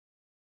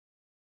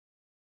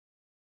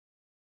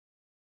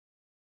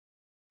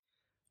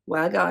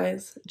Well,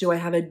 guys, do I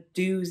have a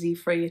doozy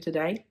for you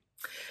today?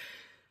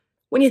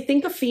 When you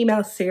think of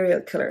female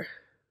serial killer,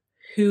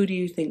 who do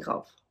you think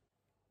of?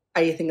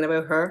 Are you thinking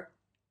about her?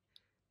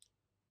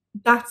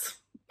 That's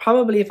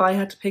probably, if I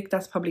had to pick,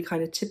 that's probably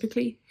kind of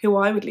typically who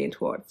I would lean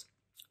towards.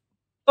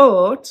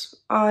 But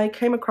I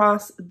came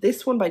across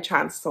this one by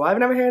chance, so I've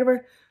never heard of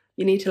her.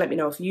 You need to let me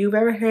know if you've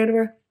ever heard of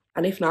her,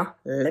 and if not,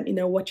 let me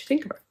know what you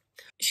think of her.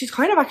 She's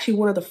kind of actually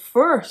one of the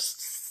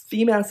first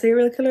female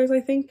serial killers, I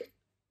think,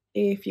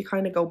 if you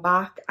kind of go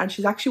back, and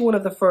she's actually one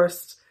of the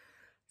first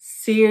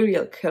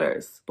serial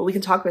killers, but we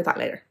can talk about that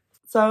later.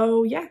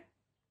 So yeah,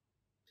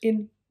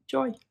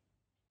 enjoy.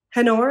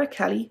 Honora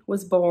Kelley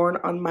was born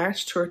on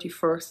March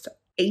 31st,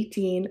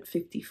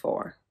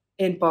 1854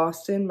 in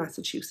Boston,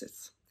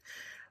 Massachusetts.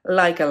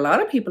 Like a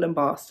lot of people in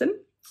Boston,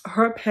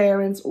 her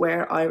parents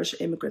were Irish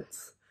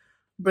immigrants,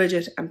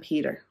 Bridget and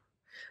Peter.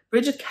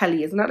 Bridget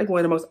Kelley, isn't that like one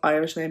of the most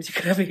Irish names you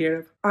could ever hear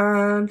of?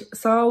 And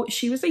so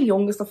she was the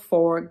youngest of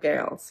 4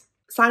 girls.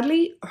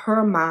 Sadly,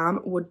 her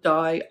mom would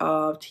die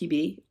of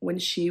TB when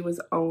she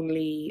was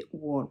only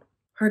 1.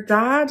 Her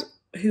dad,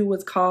 who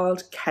was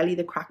called Kelly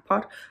the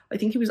Crackpot, I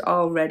think he was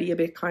already a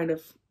bit kind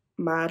of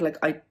mad. Like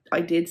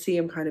I did see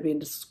him kind of being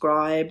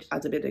described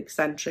as a bit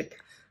eccentric.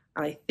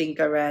 I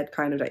think I read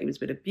kind of that he was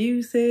a bit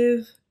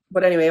abusive.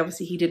 But anyway,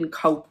 obviously he didn't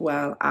cope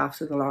well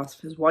after the loss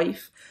of his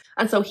wife.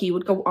 And so he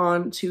would go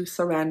on to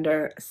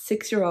surrender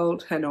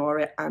 6-year-old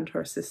Honora and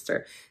her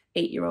sister,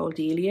 8-year-old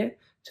Delia,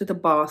 to the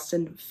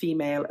Boston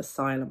Female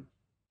Asylum.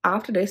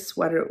 After this,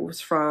 whether it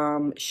was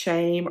from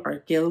shame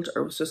or guilt,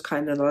 or it was just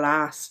kind of the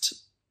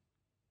last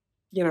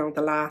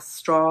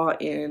straw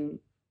in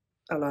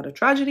a lot of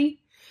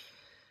tragedy,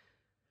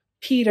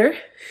 Peter,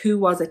 who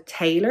was a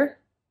tailor,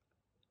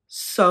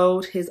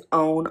 sewed his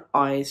own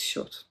eyes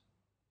shut.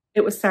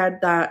 It was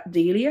said that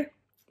Delia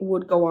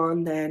would go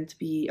on then to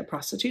be a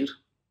prostitute.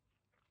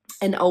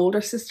 An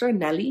older sister,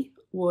 Nellie,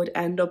 would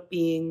end up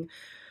being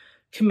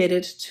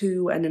committed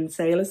to an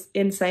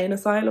insane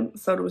asylum.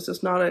 So there was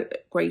just not a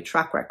great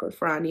track record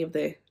for any of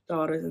the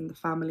daughters in the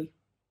family.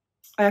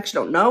 I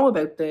actually don't know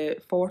about the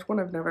 4th one.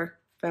 I've never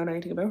found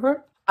anything about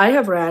her. I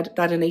have read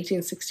that in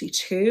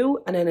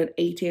 1862 and then in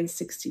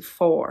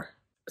 1864,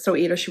 so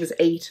either she was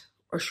 8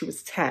 or she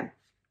was 10,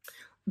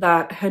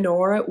 that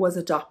Honora was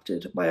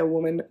adopted by a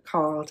woman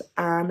called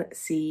Anne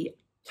C.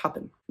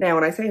 Toppan. Now,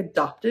 when I say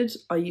adopted,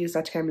 I use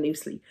that term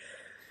loosely.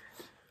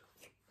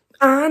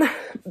 Anne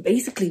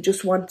basically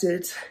just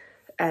wanted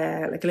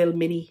like a little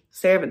mini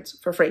servant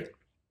for free.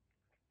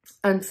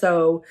 And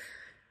so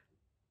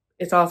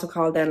it's also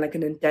called then like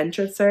an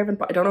indentured servant,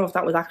 but I don't know if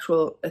that was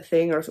a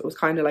thing or if it was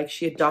kind of like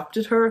she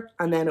adopted her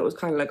and then it was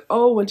kind of like,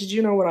 oh, well, did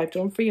you know what I've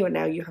done for you? And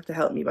now you have to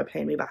help me by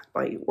paying me back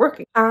by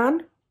working.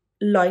 Anne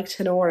liked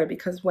Honora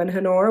because when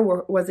Honora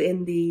was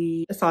in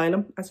the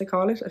asylum, as they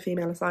call it, a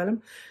female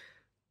asylum,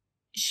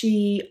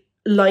 she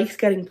likes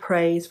getting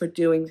praise for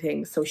doing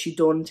things. So she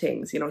done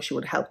things, she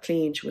would help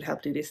clean, she would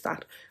help do this,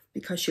 that,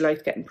 because she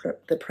liked getting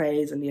the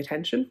praise and the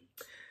attention.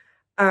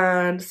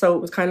 And so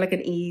it was kind of like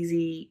an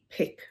easy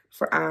pick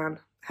for Anne.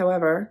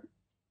 However,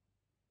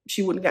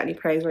 she wouldn't get any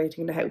praise or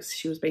anything in the house.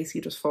 She was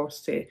basically just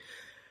forced to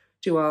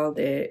do all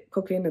the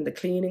cooking and the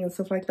cleaning and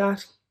stuff like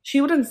that. She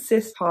would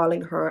insist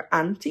calling her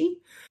auntie.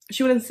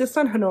 She would insist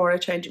on Honora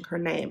changing her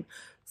name.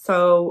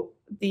 So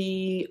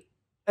the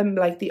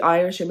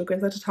Irish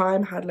immigrants at the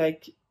time had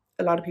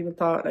a lot of people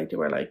thought they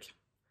were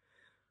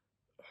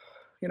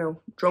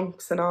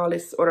drunks and all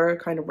this other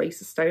kind of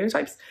racist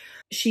stereotypes.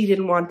 She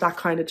didn't want that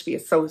kind of to be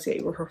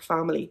associated with her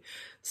family.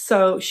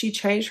 So she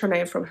changed her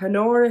name from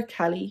Honora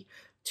Kelley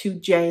to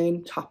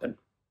Jane Toppan.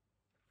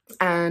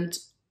 And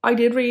I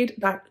did read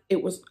that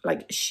it was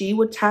she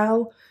would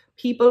tell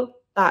people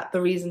that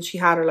the reason she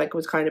had her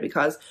was kind of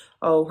because,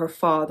 oh, her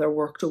father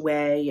worked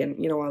away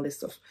and, all this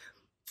stuff.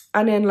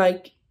 And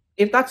then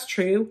if that's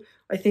true,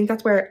 I think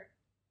that's where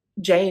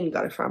Jane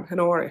got it from,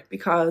 Honora,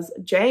 because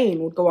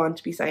Jane would go on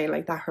to be saying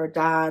that her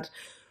dad,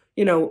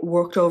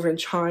 worked over in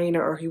China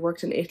or he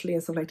worked in Italy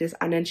and stuff like this.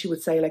 And then she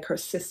would say her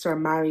sister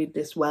married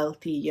this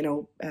wealthy,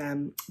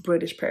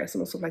 British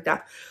person or stuff like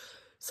that.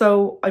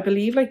 So I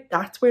believe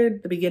that's where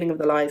the beginning of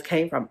the lies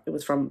came from. It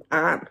was from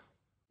Anne.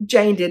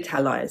 Jane did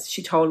tell lies.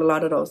 She told a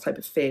lot of those type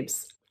of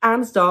fibs.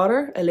 Anne's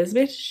daughter,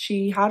 Elizabeth,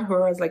 she had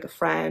her as a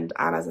friend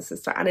and as a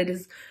sister. And it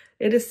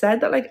is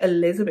said that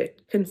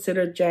Elizabeth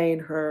considered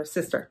Jane her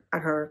sister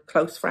and her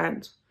close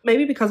friend.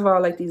 Maybe because of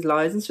all these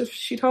lies and stuff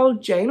she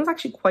told, Jane was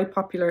actually quite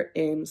popular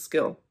in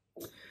school.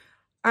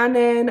 And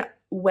then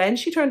when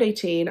she turned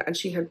 18 and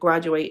she had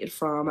graduated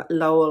from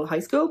Lowell High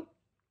School,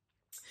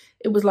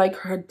 it was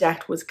her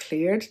debt was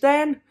cleared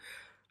then.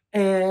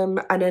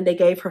 And then they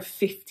gave her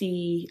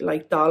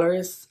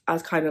 $50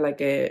 as kind of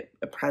a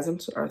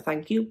present or a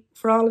thank you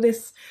for all of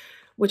this,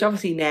 which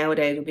obviously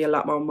nowadays would be a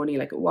lot more money.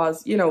 It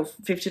was,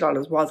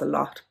 $50 was a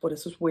lot, but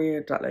it's just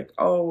weird that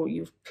oh,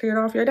 you've cleared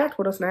off your debt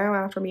with us now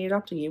after me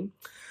adopting you.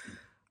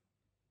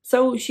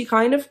 So she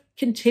kind of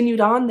continued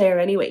on there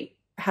anyway,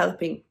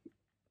 helping.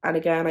 And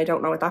again, I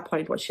don't know at that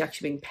point, was she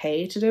actually being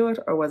paid to do it,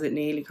 or was it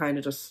nearly kind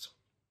of just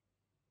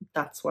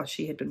that's what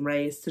she had been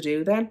raised to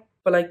do then.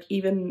 But like,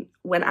 even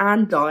when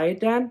Anne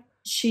died then,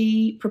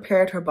 she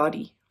prepared her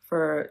body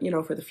for, you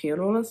know, for the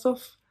funeral and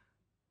stuff.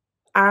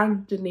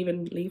 Anne didn't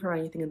even leave her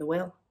anything in the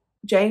will.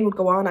 Jane would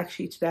go on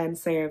actually to then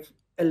serve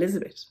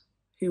Elizabeth,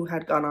 who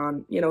had gone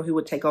on, you know, who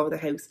would take over the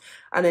house.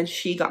 And then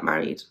she got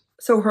married.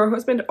 So her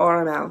husband,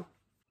 RML,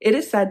 it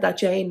is said that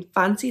Jane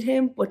fancied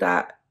him, but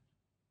that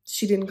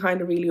she didn't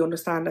kind of really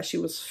understand that she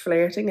was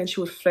flirting, and she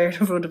would flirt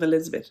in front of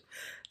Elizabeth.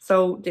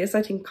 So this,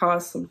 I think,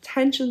 caused some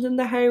tensions in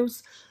the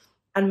house,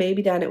 and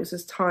maybe then it was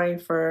just time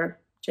for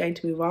Jane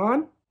to move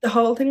on. The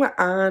whole thing with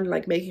Anne,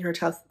 like making her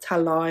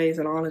tell lies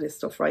and all of this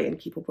stuff, right, and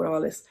keep up with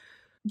all this.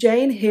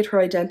 Jane hid her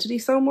identity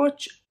so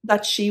much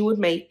that she would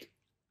make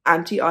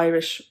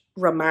anti-Irish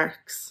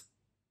remarks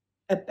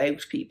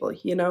about people,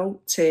 you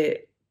know, to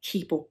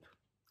keep up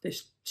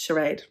this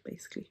charade,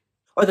 basically.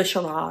 Or the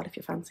charade, if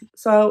you fancy.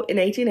 So in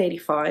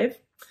 1885,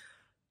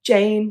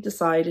 Jane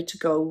decided to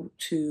go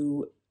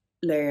to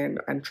learn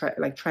and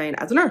train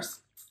as a nurse.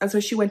 And so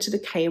she went to the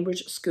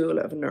Cambridge School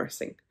of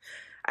Nursing.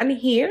 And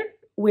here,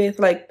 with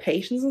like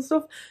patients and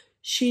stuff,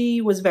 she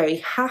was very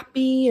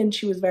happy and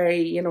she was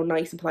very, you know,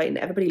 nice and polite, and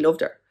everybody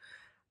loved her.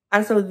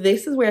 And so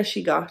this is where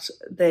she got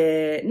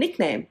the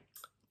nickname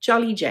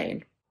Jolly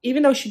Jane.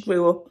 Even though she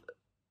grew up,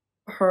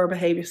 her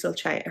behaviour still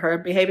changed. Her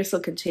behaviour still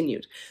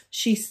continued.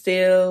 She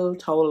still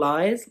told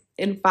lies.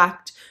 In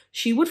fact,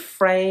 she would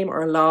frame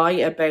or lie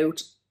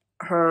about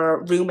her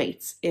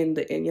roommates in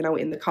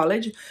the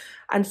college,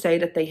 and say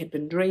that they had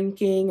been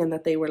drinking and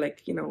that they were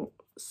like, you know,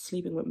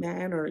 sleeping with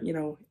men, or, you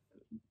know,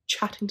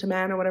 chatting to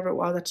men, or whatever it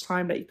was at the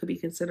time that you could be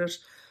considered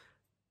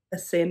a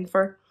sin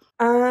for.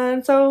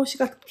 And so she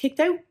got kicked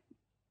out.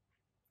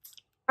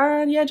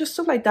 And yeah, just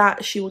stuff like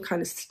that. She would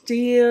kind of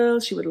steal,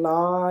 she would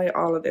lie,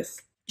 all of this.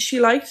 She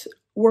liked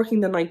working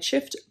the night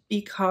shift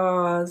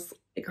because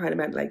it kind of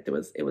meant like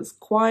it was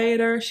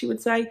quieter, she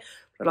would say,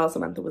 but it also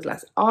meant there was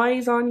less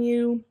eyes on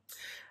you.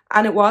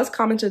 And it was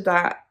commented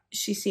that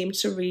she seemed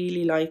to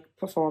really like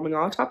performing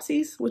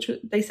autopsies, which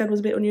they said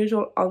was a bit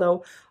unusual,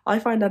 although I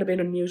find that a bit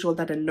unusual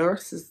that a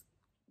nurse is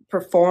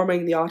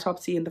performing the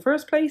autopsy in the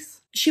first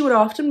place. She would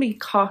often be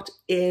caught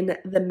in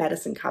the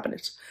medicine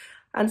cabinet,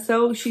 and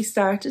so she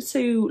started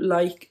to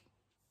like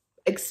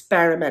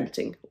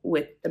experimenting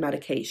with the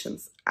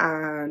medications,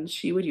 and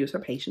she would use her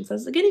patients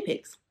as the guinea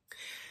pigs.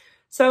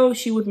 So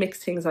she would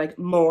mix things like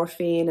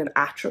morphine and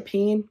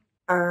atropine,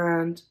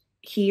 and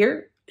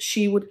here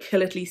she would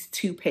kill at least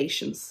 2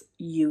 patients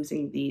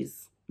using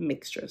these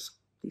mixtures,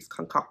 these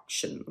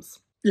concoctions.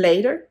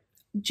 Later,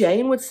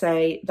 Jane would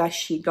say that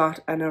she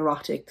got an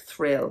erotic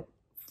thrill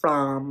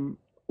from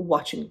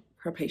watching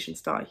her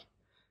patients die.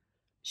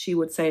 She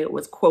would say it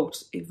was,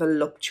 quote, a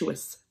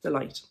voluptuous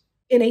delight.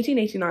 In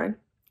 1889,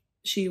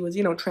 she was,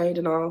 you know, trained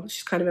and all.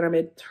 She's kind of in her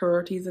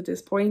mid-30s at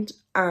this point,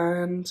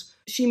 and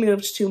she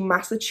moved to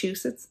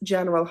Massachusetts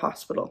General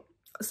Hospital.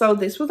 So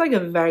this was like a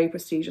very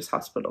prestigious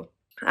hospital.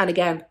 And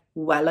again,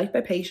 well liked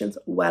by patients,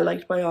 well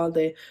liked by all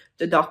the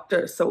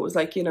doctors. So it was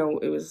like, you know,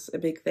 it was a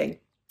big thing.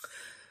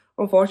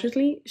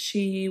 Unfortunately,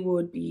 she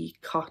would be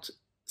caught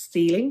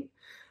stealing,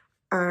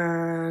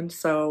 and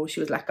so she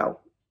was let go.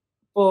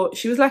 But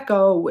she was let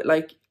go with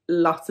like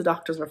lots of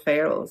doctors'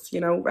 referrals, you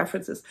know,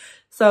 references.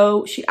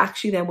 So she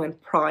actually then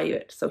went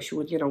private. So she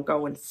would, you know,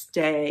 go and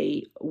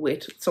stay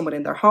with someone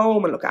in their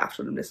home and look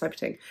after them, this type of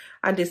thing.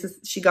 And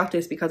she got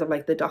this because of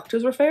like the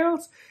doctor's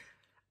referrals.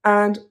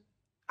 And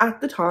at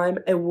the time,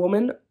 a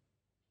woman,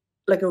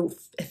 like a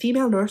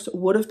female nurse,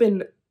 would have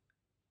been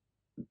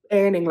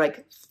earning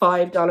like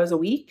 $5 a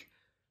week.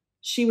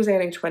 She was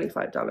earning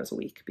 $25 a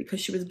week because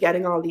she was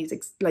getting all these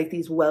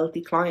these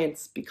wealthy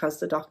clients because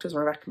the doctors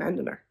were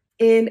recommending her.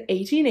 In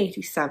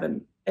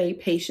 1887, a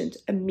patient,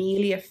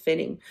 Amelia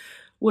Finning,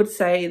 would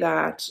say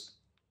that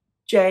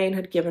Jane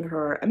had given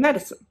her a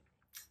medicine,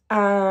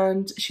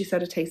 and she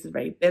said it tasted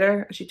very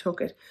bitter and she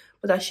took it,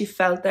 but that she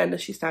felt then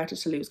that she started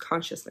to lose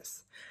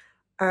consciousness.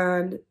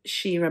 And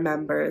she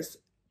remembers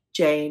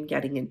Jane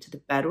getting into the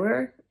bed with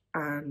her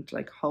and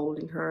like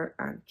holding her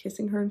and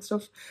kissing her and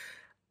stuff.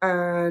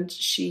 And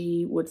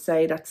she would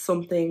say that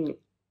something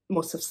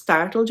must have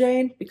startled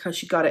Jane because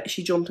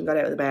she jumped and got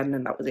out of the bed, and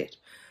then that was it.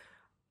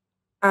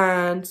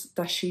 And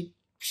that she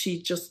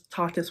just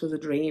thought this was a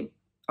dream,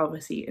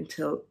 obviously,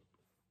 until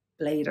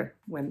later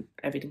when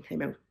everything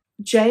came out.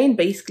 Jane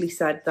basically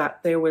said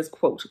that there was,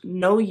 quote,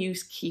 no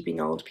use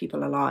keeping old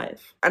people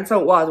alive. And so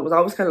it was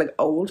always kind of like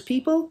old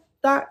people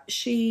that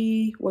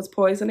she was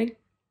poisoning.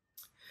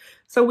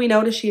 So we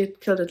know that she had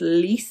killed at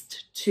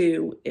least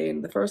 2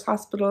 in the first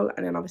hospital,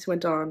 and then obviously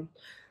went on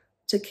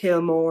to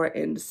kill more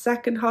in the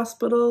second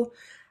hospital,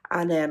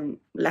 and then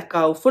let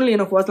go. Funnily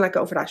enough, wasn't let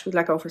go for that. She was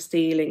let go for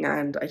stealing,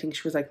 and I think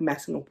she was like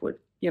messing up with,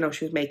 you know,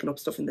 she was making up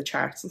stuff in the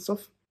charts and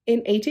stuff. In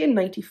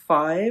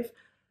 1895,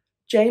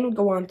 Jane would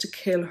go on to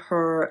kill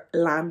her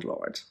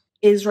landlord,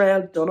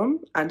 Israel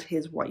Dunham, and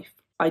his wife.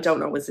 I don't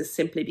know, was this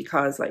simply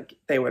because like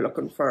they were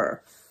looking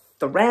for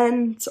the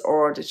rent,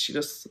 or did she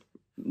just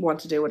want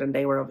to do it and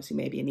they were obviously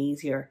maybe an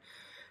easier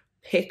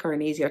pick or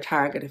an easier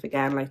target if,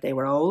 again, like they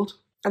were old?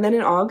 And then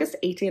in August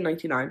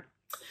 1899,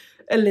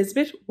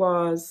 Elizabeth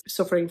was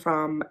suffering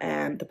from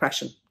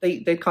depression.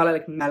 They'd call it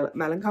like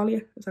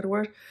melancholia, is that a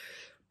word?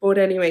 But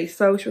anyway,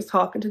 so she was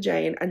talking to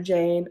Jane, and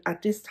Jane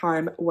at this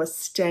time was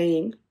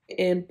staying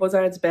in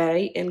Buzzards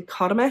Bay in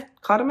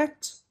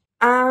Cotamet.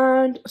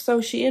 And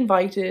so she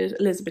invited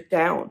Elizabeth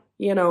down,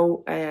 you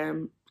know,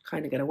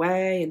 kind of get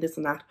away and this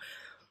and that.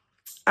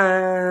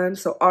 And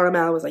so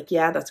RML was like,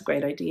 yeah, that's a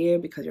great idea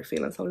because you're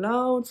feeling so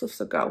low and stuff,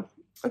 so go.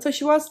 And so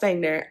she was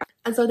staying there.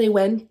 And so they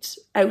went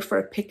out for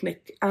a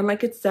picnic. And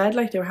like it said,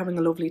 like they were having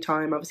a lovely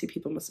time. Obviously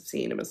people must have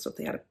seen them and stuff.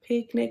 They had a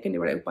picnic and they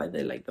were out by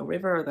the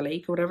river or the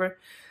lake or whatever.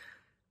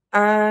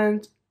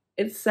 And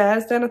it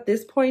says then at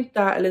this point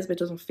that Elizabeth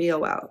doesn't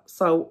feel well.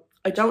 So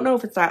I don't know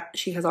if it's that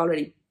she has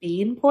already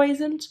been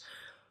poisoned,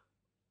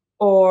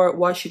 or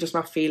was she just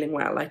not feeling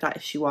well like that,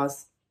 if she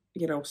was,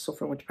 you know,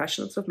 suffering with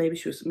depression and stuff. Maybe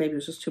it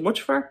was just too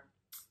much for her.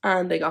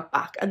 And they got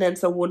back. And then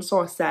so one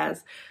source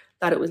says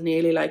that it was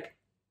nearly like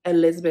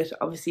Elizabeth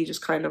obviously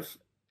just kind of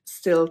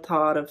still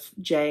thought of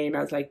Jane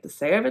as like the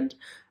servant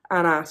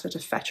and asked her to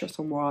fetch her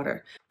some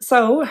water.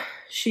 So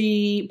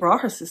she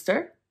brought her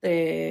sister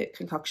the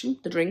concoction,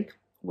 the drink,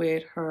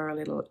 with her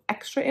little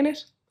extra in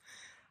it.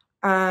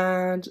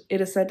 And it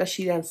is said that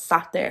she then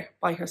sat there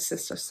by her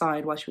sister's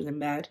side while she was in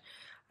bed.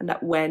 And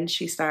that when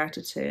she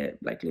started to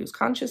like lose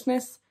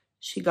consciousness,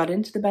 she got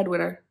into the bed with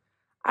her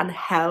and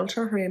held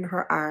her in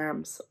her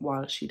arms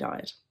while she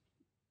died,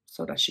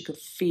 so that she could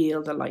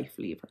feel the life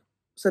leave her.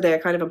 So they're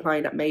kind of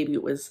implying that maybe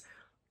it was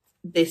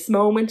this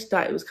moment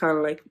that it was kind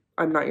of like,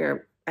 I'm not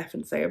your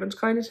effing servant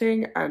kind of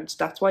thing, and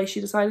that's why she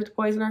decided to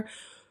poison her.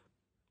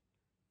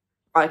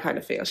 I kind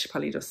of feel she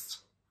probably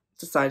just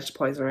decided to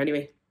poison her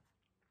anyway.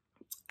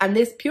 And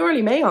this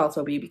purely may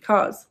also be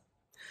because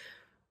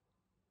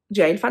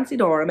Jane fancied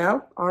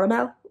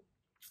RML,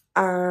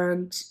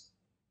 and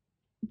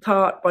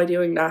thought by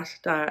doing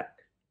that,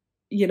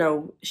 you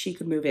know, she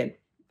could move in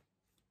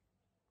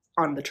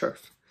on the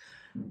turf.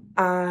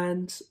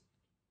 And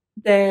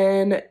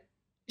then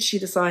she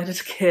decided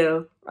to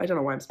kill, I don't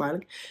know why I'm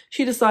smiling,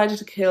 she decided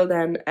to kill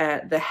then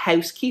the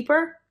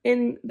housekeeper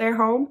in their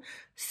home,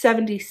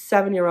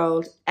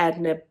 77-year-old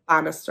Edna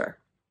Bannister.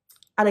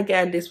 And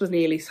again, this was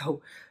nearly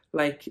so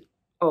like,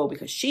 oh,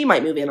 because she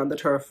might move in on the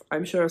turf.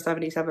 I'm sure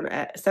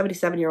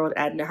 77-year-old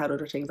Edna had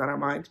other things on her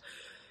mind.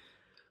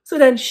 So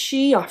then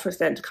she offers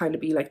then to kind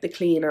of be like the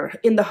cleaner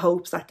in the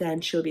hopes that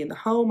then she'll be in the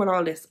home and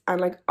all this.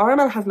 And like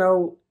RML has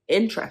no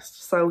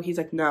interest. So he's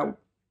like, no.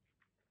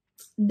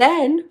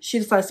 Then she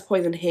decides to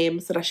poison him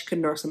so that she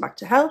can nurse him back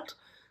to health.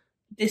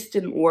 This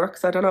didn't work.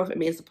 So I don't know if it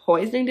means the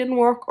poisoning didn't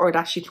work or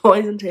that she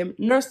poisoned him,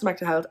 nursed him back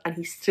to health, and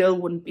he still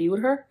wouldn't be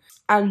with her.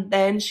 And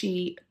then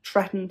she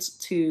threatened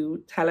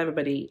to tell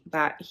everybody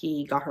that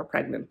he got her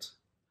pregnant.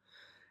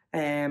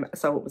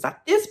 So it was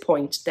at this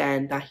point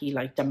then that he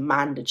like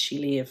demanded she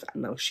leave,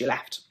 and no, she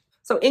left.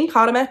 So in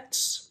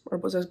Cotamet or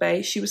Buzzards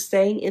Bay, she was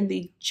staying in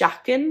the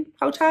Jackin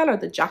Hotel or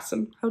the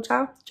Jasson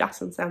Hotel.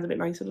 Jasson sounds a bit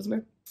nicer, doesn't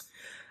it?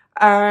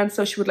 And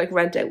so she would like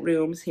rent out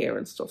rooms here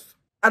and stuff.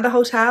 And the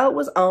hotel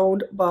was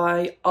owned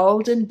by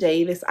Alden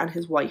Davis and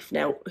his wife.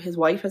 Now, his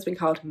wife has been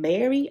called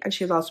Mary and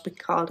she has also been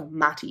called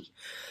Mattie.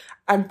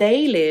 And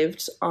they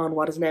lived on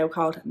what is now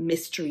called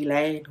Mystery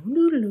Lane.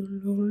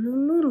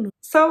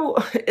 So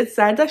it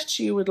said that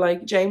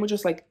Jane would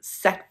just like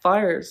set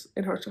fires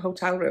in her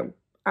hotel room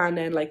and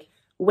then like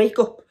wake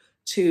up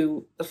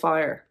to the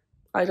fire.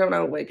 I don't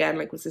know, again,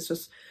 like was this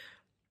just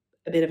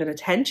a bit of an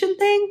attention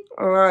thing?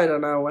 Or I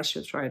don't know what she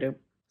was trying to do.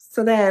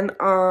 So then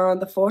on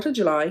the 4th of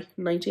July,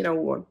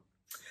 1901,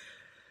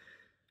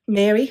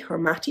 Mary or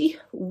Mattie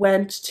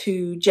went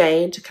to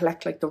Jane to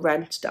collect like the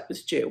rent that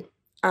was due.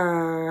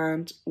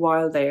 And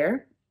while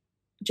there,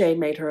 Jane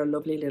made her a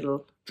lovely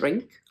little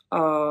drink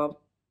of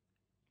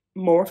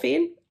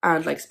morphine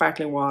and like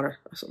sparkling water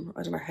or something.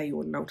 I don't know how you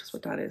wouldn't notice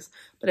what that is.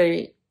 But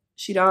anyway,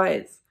 she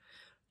dies.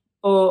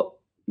 But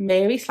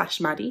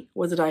Mary/Maddie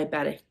was a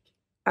diabetic.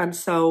 And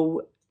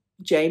so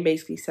Jane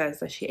basically says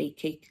that she ate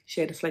cake.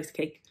 She ate a slice of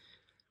cake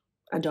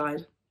and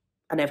died.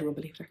 And everyone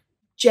believed her.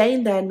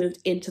 Jane then moved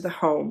into the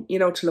home, you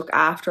know, to look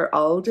after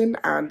Alden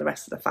and the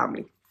rest of the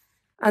family.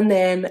 And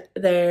then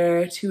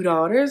their two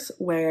daughters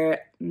were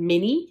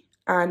Minnie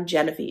and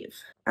Genevieve.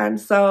 And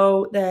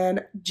so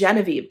then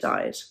Genevieve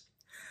died.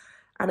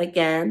 And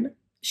again,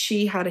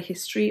 she had a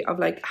history of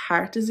like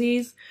heart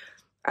disease.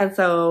 And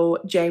so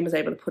Jane was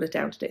able to put it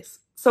down to this.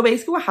 So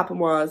basically what happened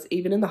was,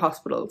 even in the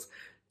hospitals,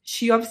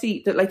 she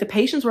obviously, like the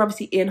patients were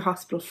obviously in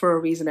hospital for a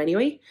reason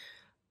anyway.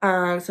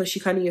 And so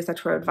she kind of used that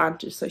to her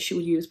advantage. So she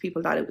would use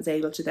people that it was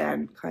able to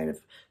then kind of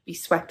be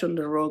swept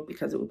under the rug,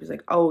 because it would be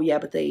like, oh yeah,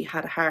 but they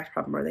had a heart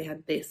problem or they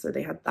had this or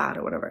they had that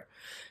or whatever.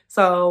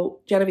 So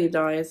Genevieve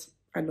dies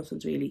and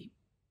nothing's really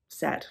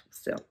said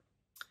still.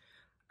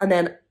 And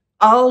then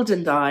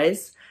Alden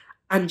dies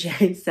and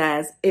Jane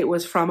says it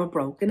was from a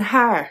broken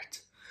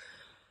heart.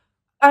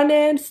 And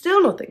then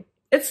still nothing.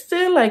 It's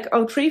still like,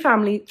 oh, 3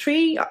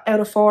 out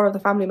of 4 of the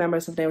family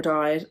members have now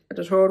died.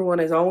 The third one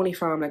is only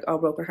from like, oh,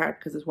 broken heart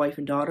because his wife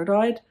and daughter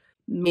died.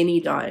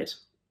 Minnie died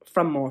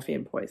from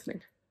morphine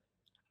poisoning.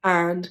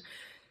 And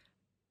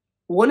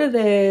One of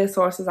the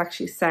sources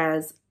actually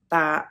says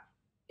that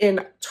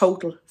in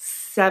total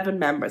 7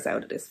 members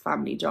out of this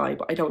family died,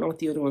 but I don't know what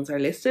the other ones are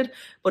listed,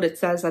 but it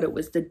says that it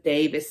was the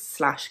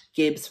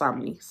Davis/Gibbs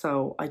family,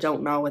 so I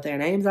don't know what their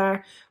names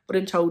are, but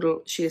in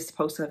total she is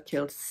supposed to have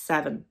killed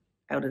 7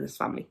 out of this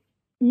family.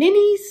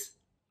 Minnie's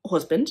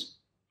husband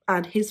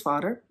and his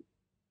father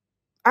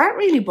aren't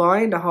really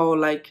buying the whole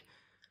like,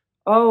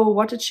 oh,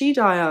 what did she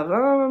die of? I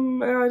don't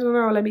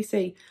know, let me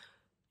see.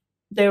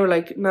 They were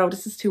like, no,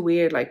 this is too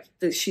weird. Like,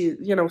 she,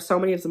 you know, so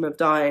many of them have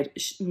died.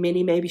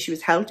 Minnie, maybe she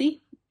was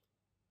healthy.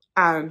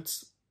 And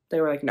they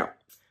were like, no.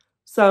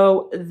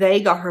 So they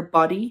got her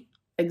body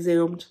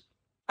exhumed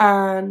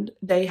and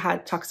they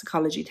had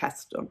toxicology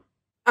tests done.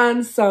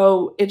 And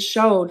so it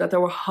showed that there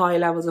were high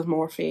levels of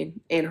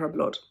morphine in her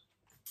blood.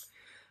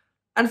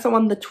 And so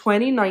on the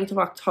 29th of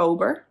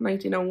October,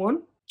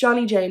 1901,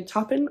 Jolly Jane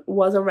Toppan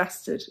was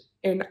arrested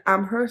in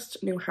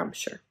Amherst, New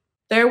Hampshire.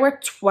 There were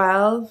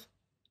 12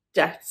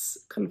 deaths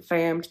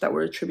confirmed that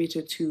were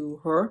attributed to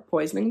her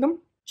poisoning them.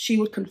 She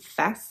would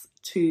confess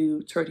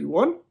to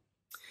 31.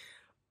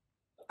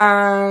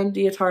 And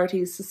the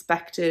authorities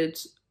suspected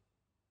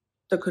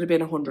there could have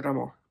been 100 or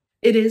more.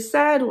 It is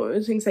said,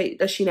 things say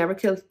that she never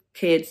killed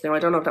kids. Now, I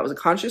don't know if that was a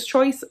conscious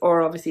choice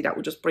or obviously that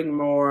would just bring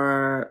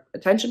more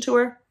attention to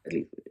her. At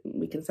least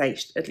we can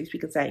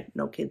say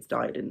no kids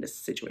died in this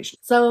situation.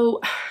 So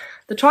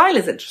the trial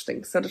is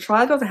interesting. So the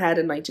trial goes ahead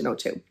in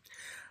 1902.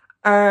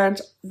 And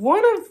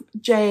one of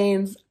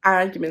Jane's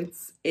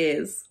arguments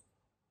is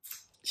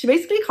she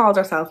basically calls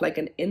herself like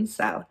an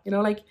incel. You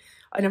know, like,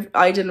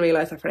 I didn't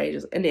realise that for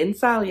ages. An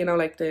incel, you know,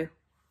 like the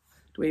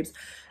dweebs.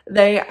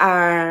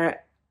 They're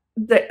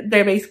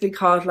basically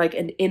called like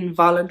an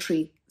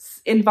involuntarily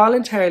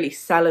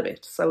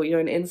celibate. So you're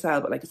an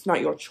incel, but like it's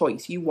not your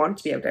choice. You want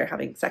to be out there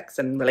having sex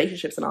and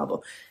relationships and all, but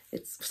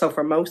it's so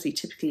for mostly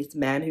typically it's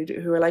men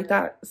who are like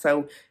that.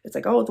 So it's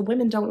like, oh, the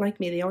women don't like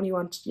me. They only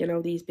want, you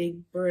know, these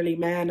big burly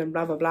men and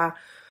blah blah blah.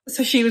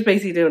 So she was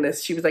basically doing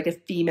this. She was like a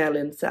female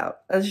incel,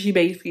 and she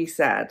basically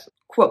said,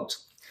 quote,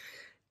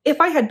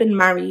 "If I had been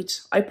married,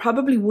 I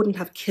probably wouldn't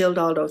have killed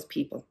all those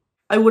people.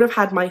 I would have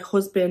had my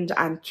husband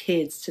and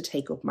kids to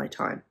take up my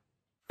time."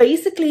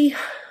 Basically,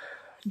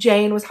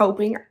 Jane was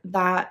hoping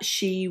that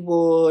she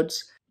would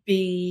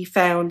be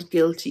found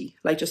guilty,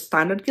 like just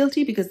standard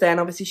guilty, because then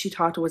obviously she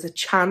thought there was a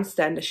chance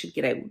then that she'd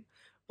get out.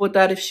 But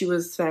that if she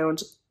was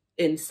found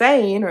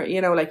insane or,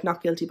 you know, like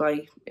not guilty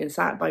by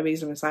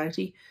reason of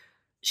insanity,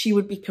 she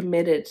would be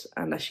committed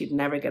and that she'd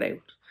never get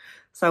out.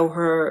 So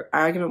her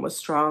argument was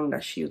strong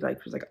that she was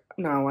like,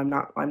 no, I'm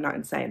not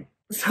insane.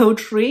 So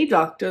 3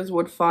 doctors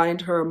would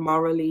find her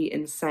morally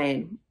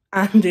insane.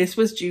 And this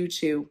was due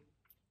to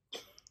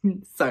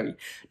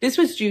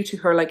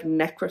her like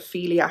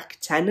necrophiliac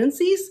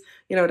tendencies,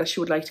 you know, that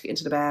she would like to get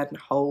into the bed and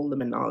hold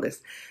them and all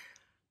this.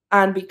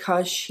 And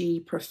because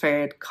she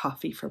preferred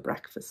coffee for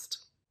breakfast.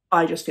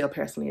 I just feel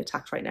personally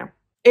attacked right now.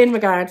 In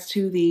regards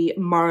to the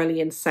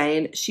morally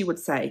insane, she would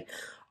say,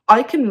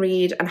 "I can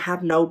read and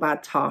have no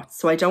bad thoughts,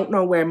 so I don't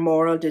know where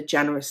moral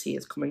degeneracy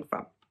is coming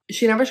from."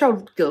 She never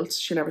showed guilt.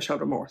 She never showed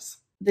remorse.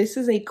 This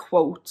is a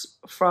quote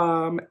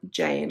from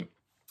Jane.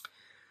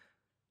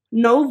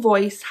 "No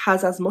voice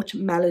has as much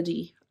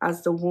melody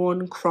as the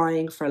one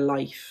crying for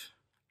life.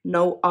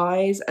 No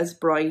eyes as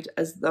bright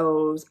as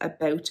those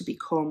about to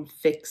become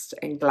fixed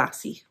and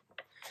glassy.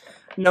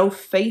 No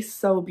face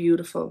so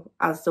beautiful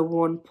as the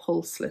one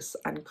pulseless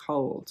and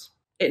cold."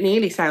 It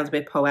nearly sounds a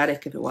bit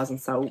poetic if it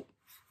wasn't so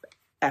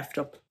effed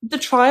up. The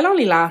trial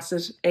only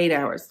lasted 8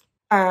 hours.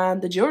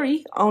 And the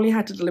jury only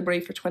had to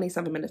deliberate for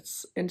 27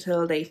 minutes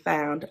until they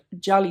found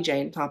Jolly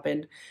Jane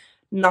Toppan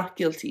not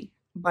guilty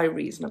by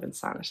reason of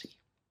insanity.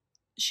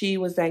 She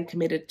was then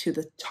committed to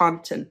the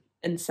Taunton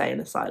Insane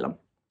Asylum.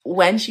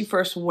 When she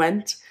first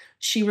went,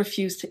 she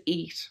refused to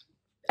eat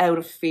out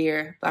of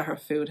fear that her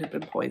food had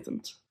been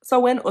poisoned. So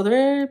when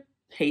other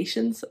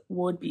patients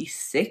would be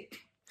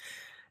sick,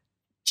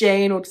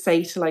 Jane would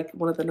say to like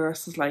one of the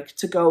nurses like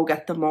to go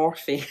get the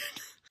morphine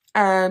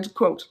and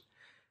quote,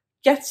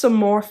 "Get some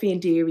morphine,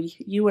 dearie.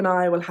 You and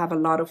I will have a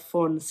lot of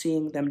fun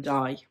seeing them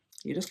die."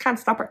 You just can't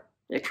stop her.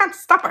 You can't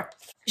stop her.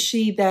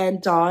 She then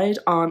died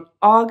on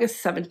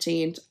August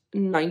 17th,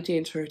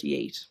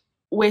 1938,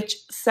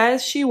 which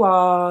says she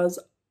was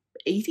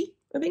 80,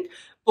 I think.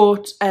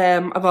 But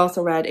I've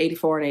also read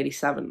 84 and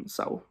 87.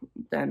 So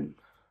then,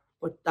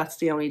 but that's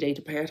the only date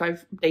of birth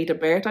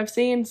I've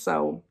seen.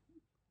 So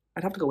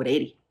I'd have to go with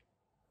 80.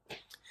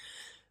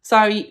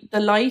 Sorry, the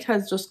light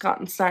has just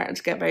started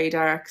to get very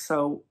dark.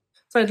 So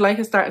the light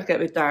has started to get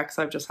a bit dark.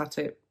 So I've just had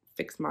to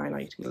fix my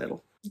lighting a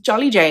little.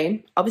 Jolly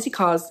Jane obviously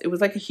it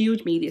was like a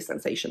huge media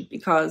sensation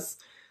because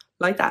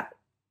like that,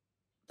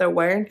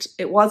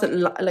 it wasn't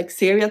like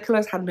serial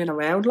killers hadn't been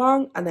around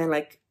long, and then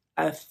like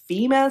a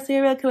female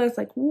serial killer, it's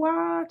like,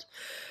 what?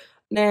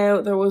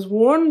 Now there was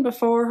one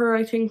before her,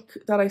 I think,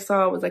 that I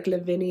saw was like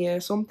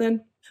Lavinia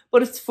something.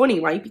 But it's funny,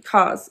 right?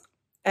 Because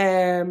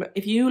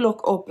if you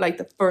look up like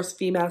the first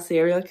female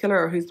serial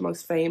killer or who's the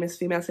most famous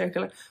female serial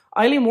killer,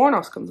 Aileen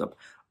Wournos comes up.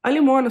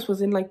 Aileen Wournos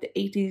was in like the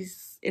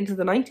 80s into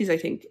the 90s, I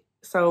think.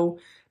 So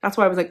that's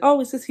why I was like,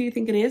 oh, is this who you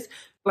think it is?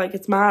 Like,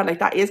 it's mad. Like,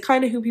 that is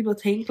kind of who people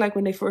think, like,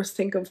 when they first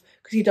think of,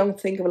 because you don't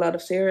think of a lot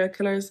of serial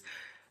killers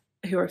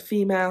who are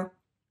female.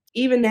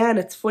 Even then,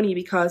 it's funny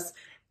because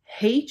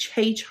H.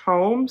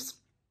 Holmes,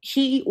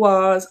 he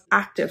was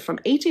active from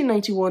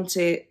 1891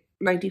 to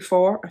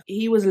 94.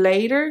 He was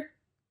later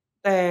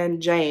than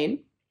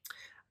Jane,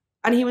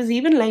 and he was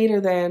even later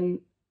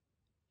than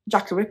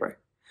Jack the Ripper.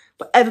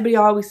 But everybody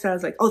always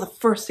says, like, oh,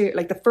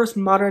 the first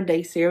modern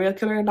day serial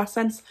killer in that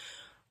sense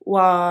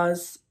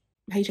was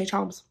H.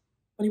 Holmes.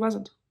 But he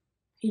wasn't.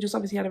 He just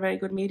obviously had a very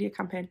good media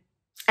campaign.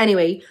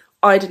 Anyway,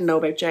 I didn't know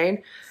about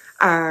Jane,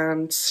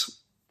 or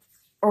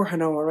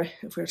Honora,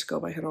 if we were to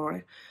go by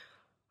Honora.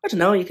 I don't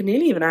know, you can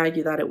nearly even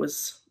argue that it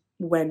was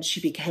when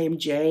she became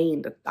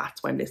Jane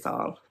that's when this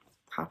all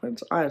happened.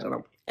 I don't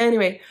know.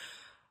 Anyway,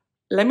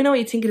 let me know what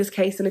you think of this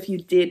case and if you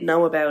did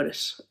know about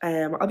it.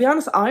 I'll be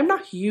honest, I'm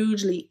not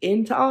hugely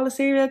into all the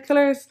serial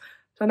killers.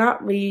 They're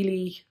not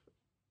really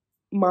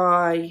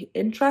my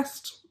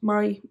interest,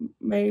 my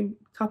main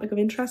topic of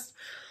interest.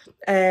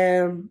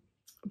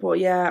 But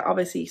yeah,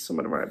 obviously some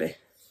of them are a bit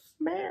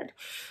mad.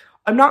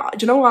 I'm not,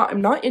 do you know what?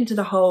 I'm not into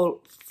the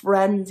whole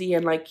frenzy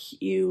and like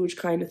huge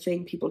kind of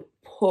thing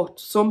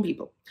some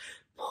people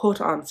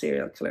put on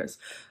serial killers.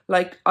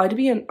 Like, I'd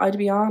be on, I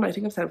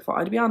think I've said it before,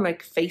 I'd be on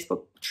like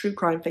Facebook, true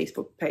crime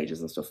Facebook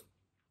pages and stuff.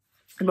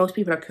 And most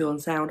people are cool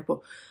and sound, but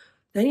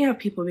then you have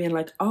people being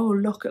like, oh,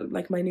 look at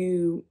like my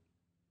new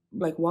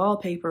like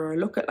wallpaper, or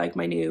look at like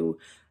my new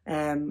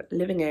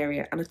living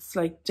area, and it's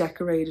like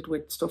decorated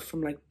with stuff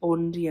from like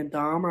Bundy and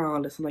Dahmer and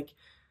all this. I'm like,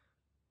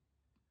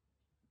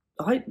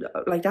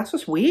 that's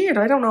just weird.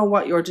 I don't know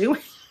what you're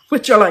doing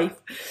with your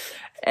life.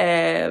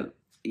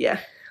 Yeah,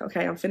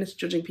 okay, I'm finished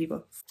judging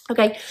people.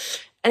 Okay,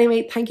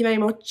 anyway, thank you very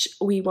much.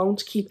 We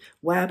won't keep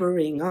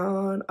wabbering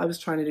on. I was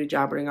trying to do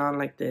jabbering on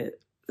like the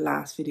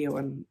last video,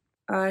 and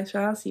I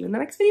shall see you in the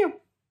next video.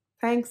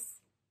 Thanks.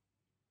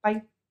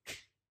 Bye.